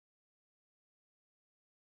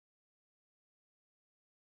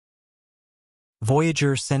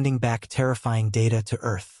Voyager sending back terrifying data to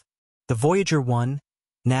Earth. The Voyager 1,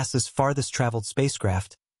 NASA's farthest traveled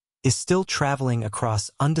spacecraft, is still traveling across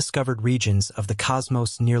undiscovered regions of the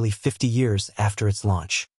cosmos nearly 50 years after its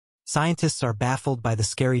launch. Scientists are baffled by the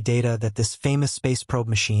scary data that this famous space probe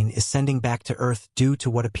machine is sending back to Earth due to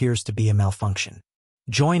what appears to be a malfunction.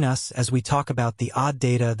 Join us as we talk about the odd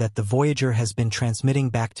data that the Voyager has been transmitting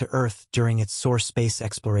back to Earth during its source space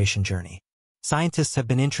exploration journey. Scientists have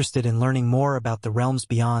been interested in learning more about the realms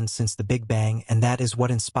beyond since the Big Bang, and that is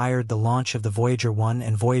what inspired the launch of the Voyager 1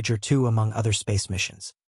 and Voyager 2 among other space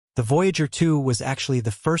missions. The Voyager 2 was actually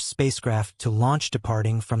the first spacecraft to launch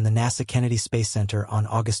departing from the NASA Kennedy Space Center on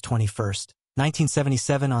August 21,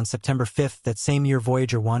 1977. On September 5 that same year,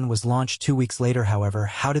 Voyager 1 was launched 2 weeks later. However,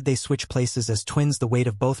 how did they switch places as twins? The weight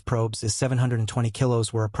of both probes is 720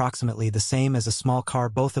 kilos, were approximately the same as a small car.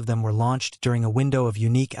 Both of them were launched during a window of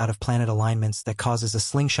unique out-of-planet alignments that causes a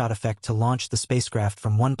slingshot effect to launch the spacecraft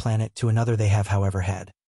from one planet to another. They have, however,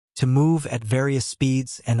 had to move at various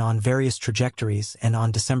speeds and on various trajectories, and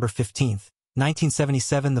on December 15,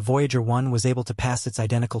 1977, the Voyager 1 was able to pass its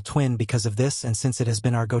identical twin because of this, and since it has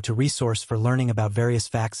been our go-to resource for learning about various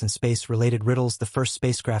facts and space-related riddles, the first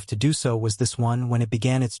spacecraft to do so was this one. When it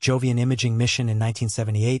began its Jovian imaging mission in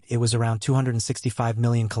 1978, it was around 265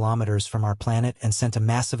 million kilometers from our planet and sent a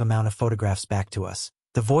massive amount of photographs back to us.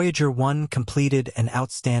 The Voyager 1 completed an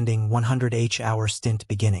outstanding 100-hour stint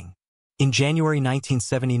beginning in January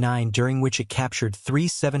 1979, during which it captured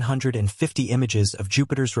 750 images of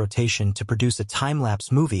Jupiter's rotation to produce a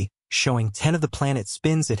time-lapse movie showing 10 of the planet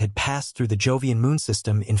spins it had passed through the Jovian moon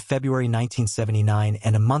system in February 1979,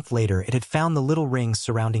 and a month later it had found the little rings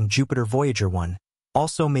surrounding Jupiter. Voyager 1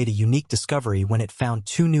 also made a unique discovery when it found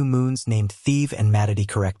 2 new moons named Thebe and Madidi.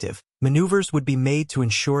 Corrective maneuvers would be made to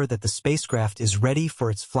ensure that the spacecraft is ready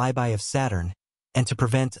for its flyby of Saturn and to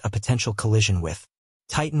prevent a potential collision with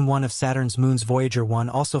Titan, one of Saturn's moons. Voyager 1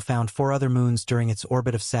 also found 4 other moons during its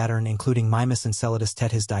orbit of Saturn, including Mimas, Enceladus,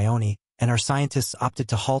 Tethys, Dione, and our scientists opted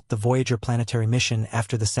to halt the Voyager planetary mission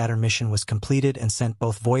after the Saturn mission was completed and sent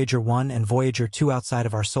both Voyager 1 and Voyager 2 outside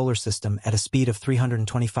of our solar system at a speed of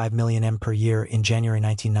 325 million m per year. In January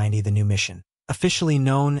 1990, the new mission, officially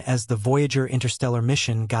known as the Voyager Interstellar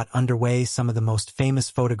Mission, got underway. Some of the most famous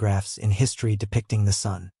photographs in history depicting the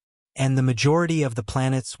Sun and the majority of the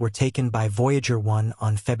planets were taken by Voyager 1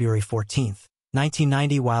 on February 14,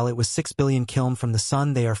 1990. While it was 6 billion km from the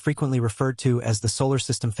Sun, they are frequently referred to as the Solar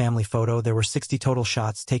System Family Photo. There were 60 total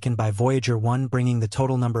shots taken by Voyager 1, bringing the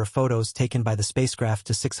total number of photos taken by the spacecraft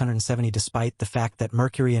to 670. Despite the fact that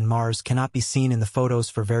Mercury and Mars cannot be seen in the photos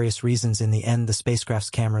for various reasons, in the end the spacecraft's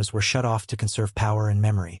cameras were shut off to conserve power and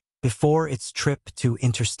memory before its trip to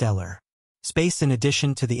interstellar space. In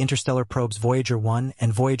addition to the interstellar probes Voyager 1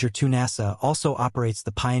 and Voyager 2, NASA also operates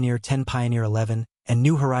the Pioneer 10, Pioneer 11, and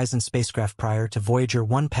New Horizons spacecraft. Prior to Voyager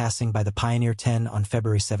 1 passing by the Pioneer 10 on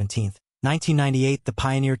February 17, 1998, the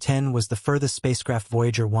Pioneer 10 was the furthest spacecraft.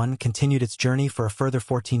 Voyager 1 continued its journey for a further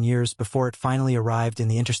 14 years before it finally arrived in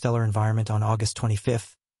the interstellar environment on August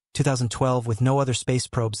 25, 2012, with no other space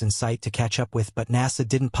probes in sight to catch up with, but NASA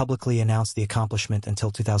didn't publicly announce the accomplishment until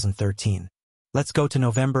 2013. Let's go to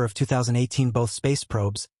November of 2018. Both space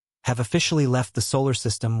probes have officially left the solar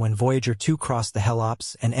system when Voyager 2 crossed the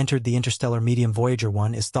Heliops and entered the interstellar medium. Voyager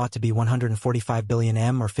 1 is thought to be 145 billion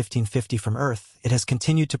m or 1550 from Earth. It has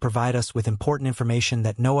continued to provide us with important information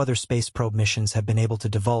that no other space probe missions have been able to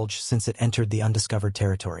divulge since it entered the undiscovered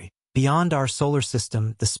territory. Beyond our solar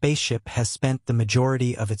system, the spaceship has spent the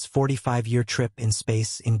majority of its 45-year trip in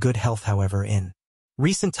space in good health. However, in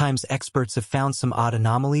recent times, experts have found some odd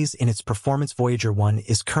anomalies in its performance. Voyager 1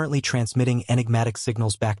 is currently transmitting enigmatic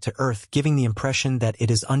signals back to Earth, giving the impression that it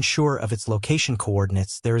is unsure of its location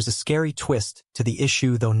coordinates. There is a scary twist to the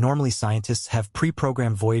issue, though. Normally scientists have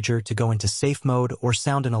pre-programmed Voyager to go into safe mode or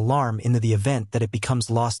sound an alarm in the event that it becomes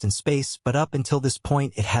lost in space, but up until this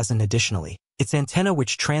point it hasn't. Additionally, its antenna,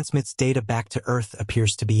 which transmits data back to Earth,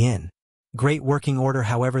 appears to be in great working order.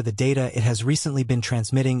 However, the data it has recently been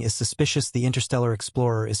transmitting is suspicious. The Interstellar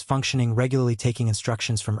Explorer is functioning regularly, taking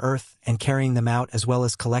instructions from Earth and carrying them out, as well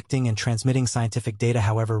as collecting and transmitting scientific data.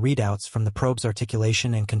 However, readouts from the probe's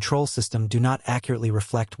articulation and control system do not accurately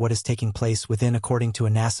reflect what is taking place within. According to a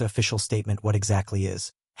NASA official statement, what exactly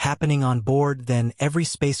is happening on board then every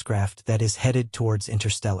spacecraft that is headed towards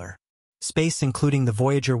interstellar space, including the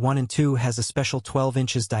Voyager 1 and 2, has a special 12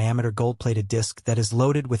 inches diameter gold-plated disc that is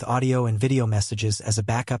loaded with audio and video messages as a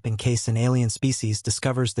backup in case an alien species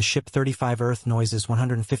discovers the ship. 35 Earth noises,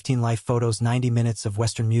 115 life photos, 90 minutes of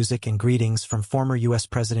Western music and greetings from former U.S.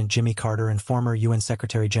 President Jimmy Carter and former UN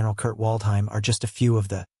Secretary General Kurt Waldheim are just a few of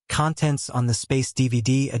the contents on the space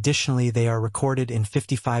DVD. Additionally, they are recorded in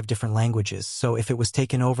 55 different languages, so if it was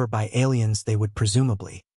taken over by aliens, they would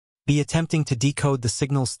presumably be attempting to decode the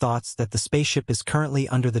signals. Thoughts that the spaceship is currently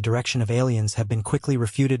under the direction of aliens have been quickly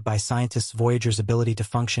refuted by scientists. Voyager's ability to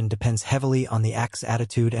function depends heavily on the AC's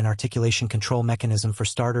attitude and articulation control mechanism. For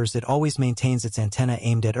starters, it always maintains its antenna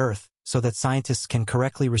aimed at Earth, so that scientists can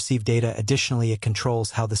correctly receive data. Additionally, it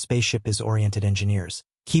controls how the spaceship is oriented. Engineers,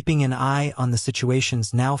 keeping an eye on the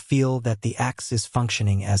situations, now feel that the AX is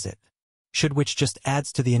functioning as it should, which just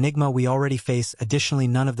adds to the enigma we already face. Additionally,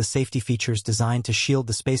 none of the safety features designed to shield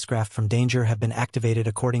the spacecraft from danger have been activated,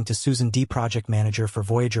 according to Susan D., project manager for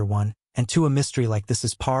Voyager 1 and 2. A mystery like this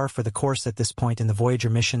is par for the course at this point in the Voyager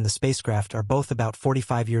mission. The spacecraft are both about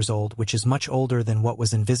 45 years old, which is much older than what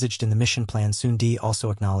was envisaged in the mission plan. Susan D.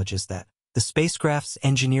 also acknowledges that the spacecraft's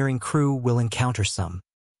engineering crew will encounter some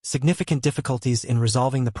significant difficulties in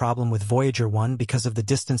resolving the problem with Voyager 1 because of the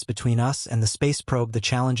distance between us and the space probe. The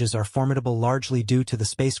challenges are formidable, largely due to the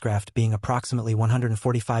spacecraft being approximately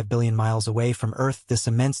 145 billion miles away from Earth. This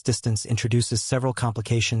immense distance introduces several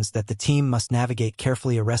complications that the team must navigate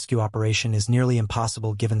carefully. A rescue operation is nearly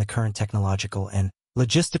impossible given the current technological and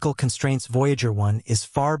logistical constraints. Voyager 1 is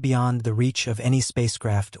far beyond the reach of any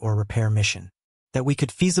spacecraft or repair mission that we could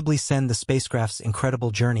feasibly send. The spacecraft's incredible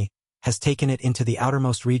journey has taken it into the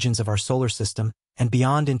outermost regions of our solar system and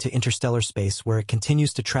beyond into interstellar space, where it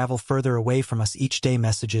continues to travel further away from us each day.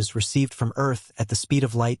 Messages received from Earth at the speed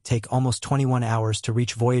of light take almost 21 hours to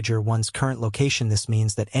reach Voyager 1's current location. This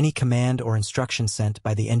means that any command or instruction sent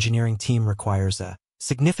by the engineering team requires a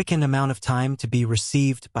significant amount of time to be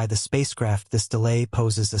received by the spacecraft. This delay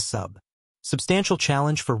poses a substantial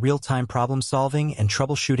challenge for real-time problem-solving and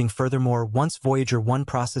troubleshooting. Furthermore, once Voyager 1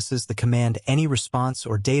 processes the command, any response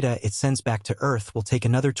or data it sends back to Earth will take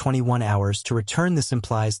another 21 hours to return. This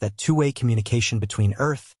implies that two-way communication between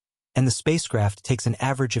Earth and the spacecraft takes an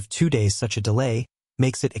average of 2 days. Such a delay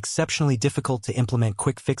makes it exceptionally difficult to implement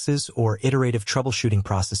quick fixes or iterative troubleshooting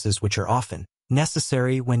processes, which are often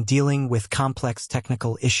necessary when dealing with complex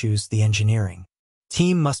technical issues. The engineering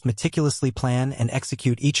team must meticulously plan and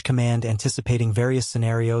execute each command, anticipating various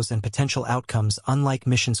scenarios and potential outcomes. Unlike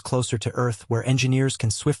missions closer to Earth, where engineers can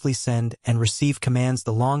swiftly send and receive commands,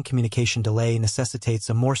 the long communication delay necessitates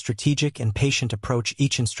a more strategic and patient approach.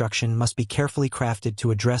 Each instruction must be carefully crafted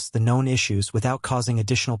to address the known issues without causing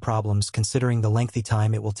additional problems, considering the lengthy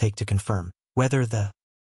time it will take to confirm whether the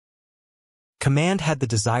command had the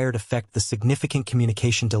desired effect. The significant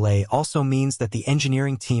communication delay also means that the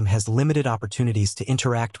engineering team has limited opportunities to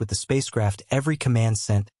interact with the spacecraft. Every command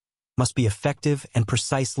sent must be effective and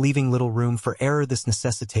precise, leaving little room for error. This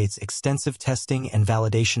necessitates extensive testing and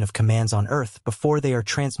validation of commands on Earth before they are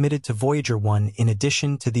transmitted to Voyager 1. In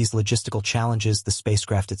addition to these logistical challenges, the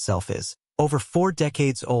spacecraft itself is over 4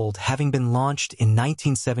 decades old, having been launched in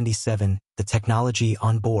 1977. The technology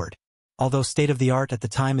on board, although state-of-the-art at the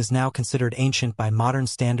time, is now considered ancient by modern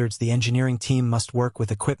standards. The engineering team must work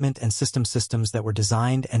with equipment and systems that were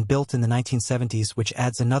designed and built in the 1970s, which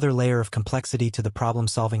adds another layer of complexity to the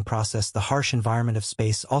problem-solving process. The harsh environment of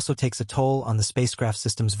space also takes a toll on the spacecraft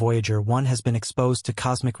systems. Voyager 1 has been exposed to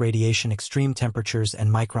cosmic radiation, extreme temperatures,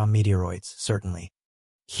 and micrometeoroids. Certainly,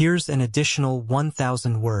 here's an additional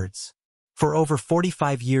 1,000 words. For over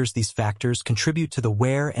 45 years, these factors contribute to the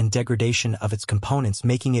wear and degradation of its components,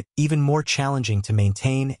 making it even more challenging to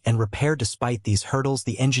maintain and repair. Despite these hurdles,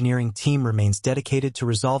 the engineering team remains dedicated to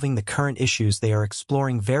resolving the current issues. They are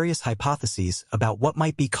exploring various hypotheses about what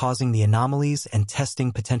might be causing the anomalies and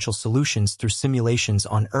testing potential solutions through simulations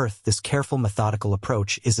on Earth. This careful, methodical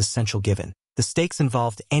approach is essential given the stakes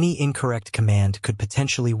involved. Any incorrect command could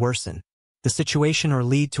potentially worsen the situation or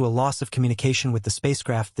lead to a loss of communication with the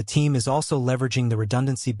spacecraft. The team is also leveraging the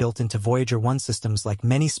redundancy built into Voyager 1 systems. Like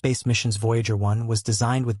many space missions, Voyager 1 was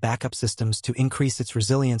designed with backup systems to increase its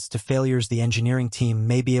resilience to failures. The engineering team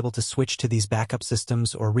may be able to switch to these backup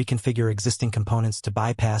systems or reconfigure existing components to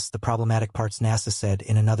bypass the problematic parts. NASA said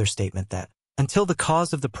in another statement that until the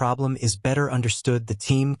cause of the problem is better understood, the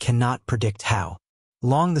team cannot predict how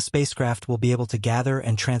long the spacecraft will be able to gather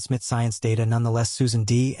and transmit science data. Nonetheless, Susan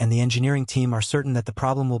D. and the engineering team are certain that the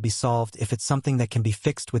problem will be solved. If it's something that can be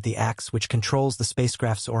fixed with the axe, which controls the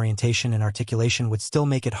spacecraft's orientation and articulation, would still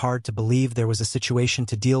make it hard to believe there was a situation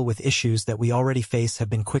to deal with. Issues that we already face have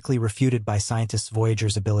been quickly refuted by scientists.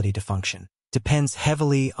 Voyager's ability to function depends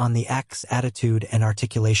heavily on the axe's attitude and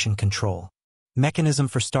articulation control. Mechanism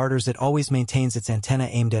for starters, it always maintains its antenna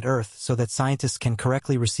aimed at Earth so that scientists can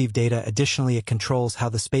correctly receive data. Additionally, it controls how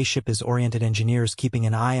the spaceship is oriented. Engineers keeping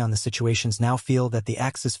an eye on the situations now feel that the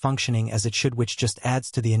axe is functioning as it should, which just adds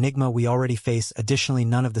to the enigma we already face. Additionally,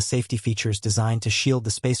 none of the safety features designed to shield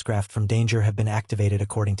the spacecraft from danger have been activated,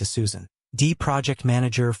 according to Susan D., project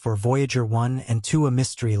manager for Voyager 1 and 2. A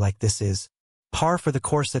mystery like this is par for the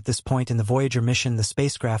course at this point in the Voyager mission. The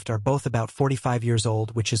spacecraft are both about 45 years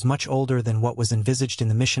old, which is much older than what was envisaged in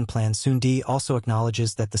the mission plan. Susan D. also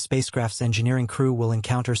acknowledges that the spacecraft's engineering crew will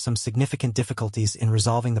encounter some significant difficulties in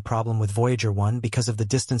resolving the problem with Voyager 1 because of the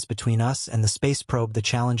distance between us and the space probe. The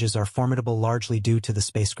challenges are formidable, largely due to the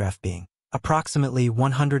spacecraft being approximately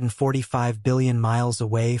 145 billion miles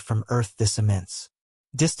away from Earth. This immense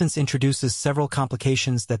distance introduces several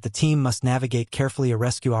complications that the team must navigate carefully. A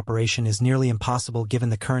rescue operation is nearly impossible given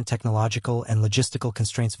the current technological and logistical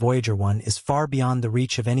constraints. Voyager 1 is far beyond the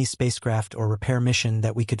reach of any spacecraft or repair mission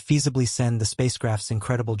that we could feasibly send. The spacecraft's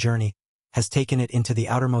incredible journey has taken it into the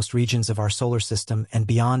outermost regions of our solar system and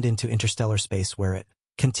beyond into interstellar space, where it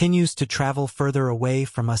continues to travel further away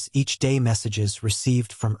from us each day. Messages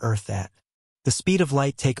received from Earth at the speed of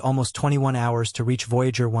light take almost 21 hours to reach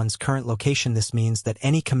Voyager 1's current location. This means that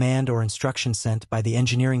any command or instruction sent by the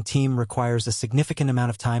engineering team requires a significant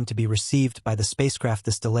amount of time to be received by the spacecraft.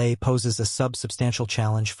 This delay poses a substantial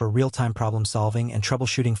challenge for real-time problem-solving and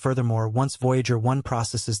troubleshooting. Furthermore, once Voyager 1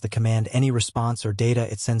 processes the command, any response or data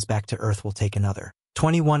it sends back to Earth will take another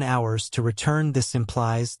 21 hours to return. This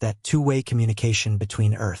implies that two-way communication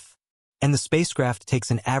between Earth and the spacecraft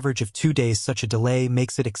takes an average of 2 days. Such a delay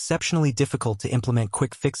makes it exceptionally difficult to implement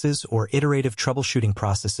quick fixes or iterative troubleshooting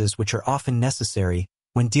processes, which are often necessary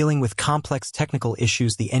when dealing with complex technical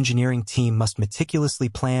issues. The engineering team must meticulously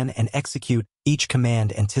plan and execute each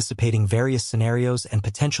command, anticipating various scenarios and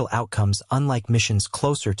potential outcomes. Unlike missions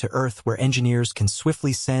closer to Earth, where engineers can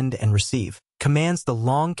swiftly send and receive commands, the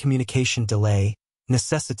long communication delay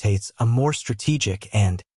necessitates a more strategic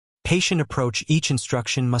and patient approach. Each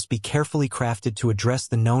instruction must be carefully crafted to address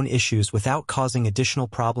the known issues without causing additional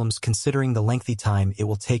problems. Considering the lengthy time it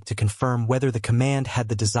will take to confirm whether the command had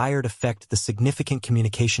the desired effect, the significant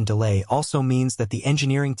communication delay also means that the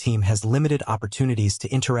engineering team has limited opportunities to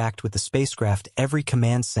interact with the spacecraft. Every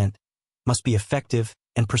command sent must be effective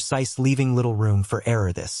and precise, leaving little room for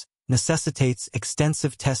error. This necessitates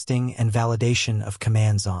extensive testing and validation of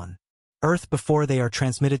commands on Earth before they are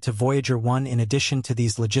transmitted to Voyager 1. In addition to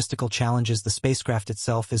these logistical challenges, the spacecraft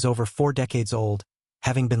itself is over 4 decades old,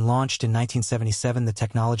 having been launched in 1977. The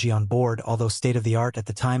technology on board, although state-of-the-art at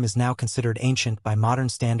the time, is now considered ancient by modern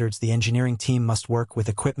standards. The engineering team must work with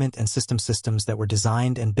equipment and systems that were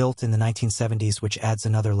designed and built in the 1970s, which adds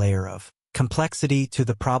another layer of complexity to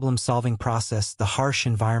the problem-solving process. The harsh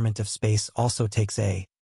environment of space also takes a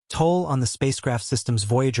toll on the spacecraft systems.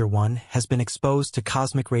 Voyager 1 has been exposed to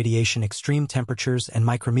cosmic radiation, extreme temperatures, and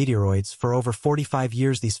micrometeoroids for over 45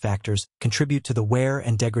 years. These factors contribute to the wear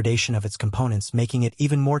and degradation of its components, making it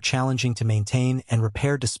even more challenging to maintain and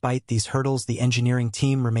repair. Despite these hurdles, the engineering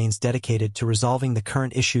team remains dedicated to resolving the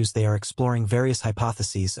current issues. They are exploring various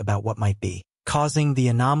hypotheses about what might be causing the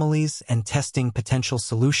anomalies and testing potential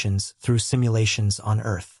solutions through simulations on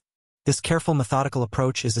Earth. This careful, methodical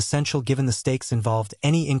approach is essential given the stakes involved.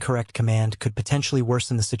 Any incorrect command could potentially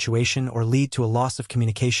worsen the situation or lead to a loss of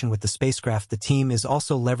communication with the spacecraft. The team is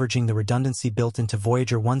also leveraging the redundancy built into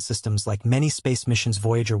Voyager 1 systems. Like many space missions,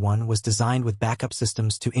 Voyager 1 was designed with backup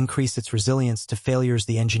systems to increase its resilience to failures.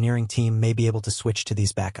 The engineering team may be able to switch to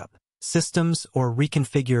these backup systems or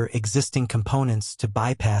reconfigure existing components to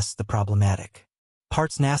bypass the problematic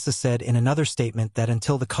parts. NASA said in another statement that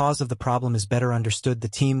until the cause of the problem is better understood, the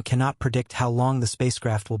team cannot predict how long the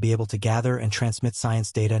spacecraft will be able to gather and transmit science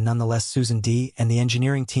data. Nonetheless, Susan D. and the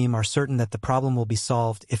engineering team are certain that the problem will be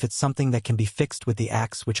solved. If it's something that can be fixed with the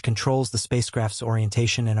axe, which controls the spacecraft's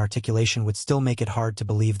orientation and articulation, would still make it hard to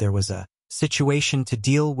believe there was a situation to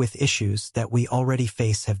deal with. Issues that we already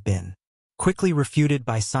face have been quickly refuted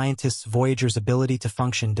by scientists. Voyager's ability to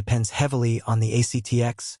function depends heavily on the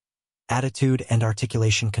ACTX attitude and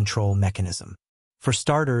articulation control mechanism. For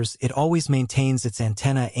starters, it always maintains its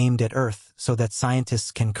antenna aimed at Earth so that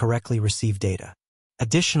scientists can correctly receive data.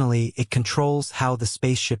 Additionally, it controls how the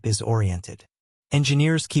spaceship is oriented.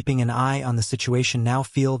 Engineers keeping an eye on the situation now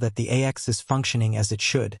feel that the AX is functioning as it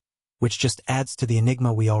should, which just adds to the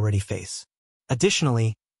enigma we already face.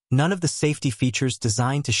 Additionally, none of the safety features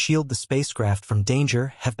designed to shield the spacecraft from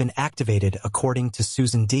danger have been activated, according to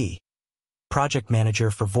Susan D., project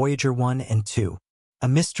manager for Voyager 1 and 2. A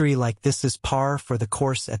mystery like this is par for the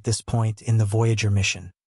course at this point in the Voyager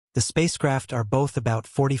mission. The spacecraft are both about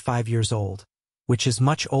 45 years old, which is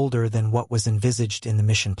much older than what was envisaged in the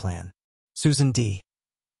mission plan. Susan D.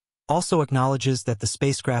 also acknowledges that the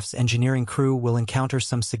spacecraft's engineering crew will encounter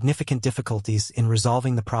some significant difficulties in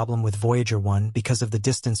resolving the problem with Voyager 1 because of the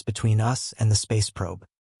distance between us and the space probe.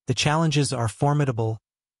 The challenges are formidable,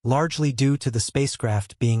 largely due to the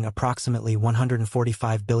spacecraft being approximately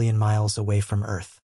 145 billion miles away from Earth.